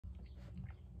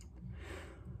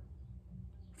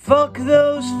Fuck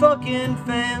those fucking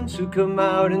fans who come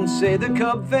out and say the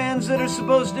Cub fans that are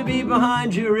supposed to be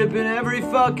behind you, ripping every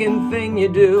fucking thing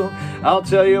you do. I'll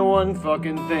tell you one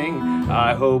fucking thing,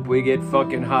 I hope we get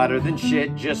fucking hotter than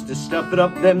shit just to stuff it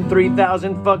up them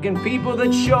 3,000 fucking people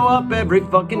that show up every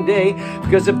fucking day.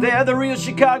 Because if they're the real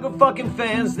Chicago fucking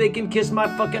fans, they can kiss my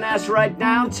fucking ass right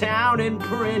downtown and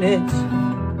print it.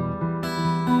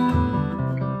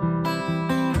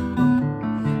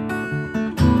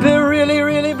 They're really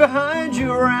behind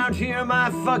you around here, my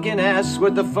fucking ass.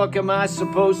 What the fuck am I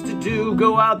supposed to do?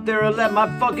 Go out there and let my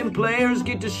fucking players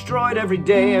get destroyed every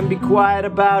day and be quiet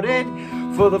about it?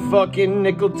 For the fucking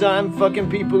nickel-dime fucking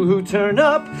people who turn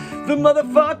up, the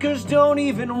motherfuckers don't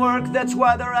even work. That's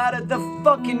why they're out at the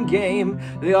fucking game.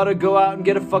 They ought to go out and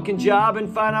get a fucking job and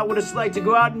find out what it's like to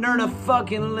go out and earn a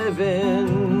fucking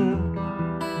living.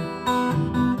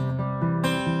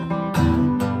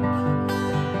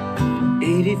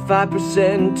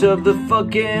 85% of the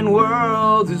fucking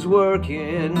world is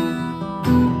working.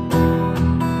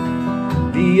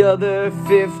 The other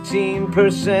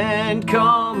 15%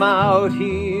 come out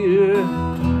here.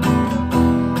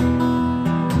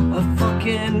 A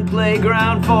fucking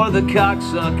playground for the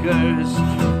cocksuckers.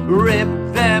 Rip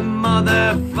them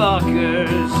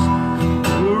motherfuckers.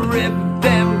 Rip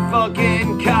them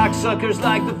fucking cocksuckers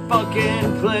like the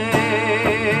fucking players.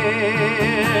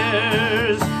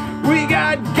 We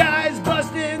got guys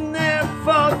busting their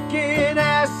fucking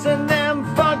ass and them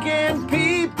fucking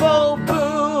people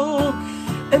boo.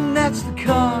 And that's the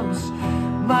Cubs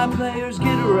my players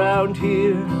get around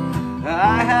here.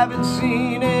 I haven't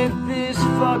seen it this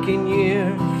fucking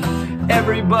year.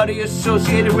 Everybody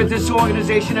associated with this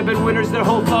organization have been winners their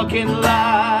whole fucking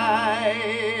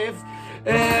life.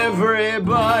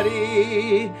 Everybody,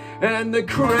 and the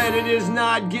credit is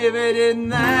not given in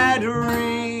that respect.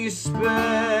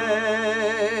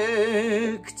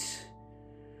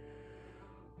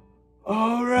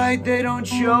 Alright, they don't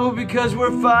show because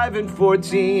we're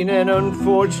 5-14, and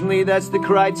unfortunately that's the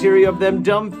criteria of them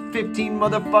dumb 15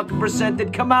 motherfucking percent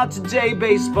that come out today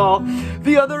baseball.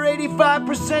 The other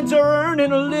 85% are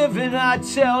earning a living. I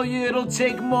tell you, it'll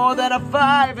take more than a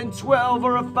 5-12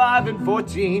 or a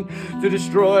 5-14 to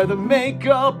destroy the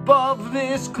makeup of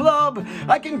this club.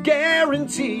 I can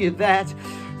guarantee you that.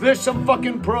 There's some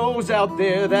fucking pros out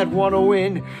there that want to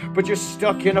win, but you're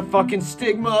stuck in a fucking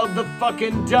stigma of the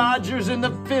fucking Dodgers and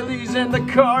the Phillies and the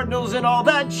Cardinals and all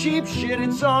that cheap shit.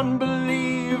 It's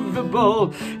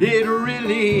unbelievable. It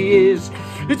really is.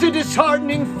 It's a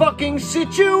disheartening fucking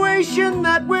situation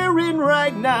that we're in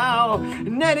right now.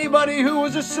 And anybody who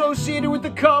was associated with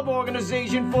the Cub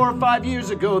organization 4 or 5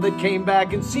 years ago that came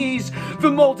back and sees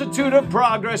the multitude of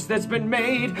progress that's been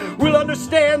made will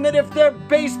understand that if they're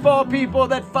baseball people,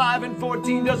 that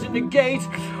 5-14 doesn't negate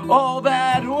all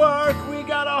that work. We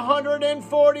got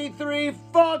 143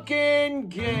 fucking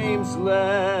games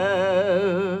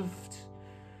left.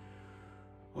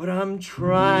 What I'm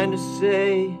trying to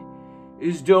say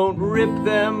is don't rip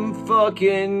them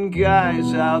fucking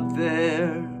guys out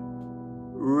there.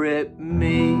 Rip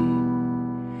me.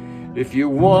 If you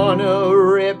wanna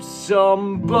rip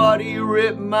somebody,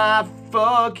 rip my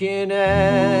fucking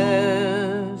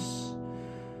ass.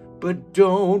 But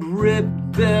don't rip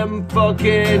them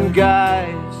fucking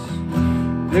guys.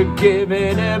 They're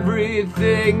giving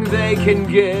everything they can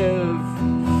give.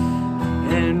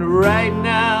 And right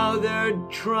now they're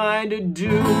trying to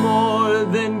do more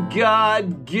than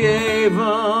God gave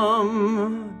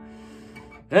them.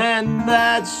 And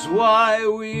that's why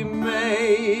we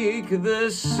make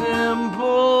the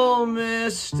simple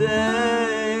mistakes.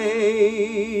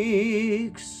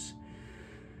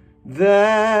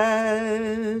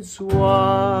 That's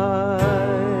why.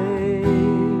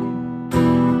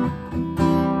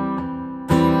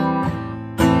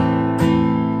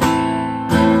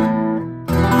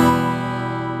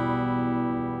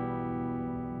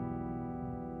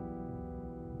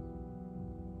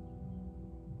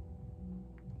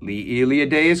 The Elia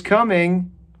day is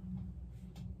coming.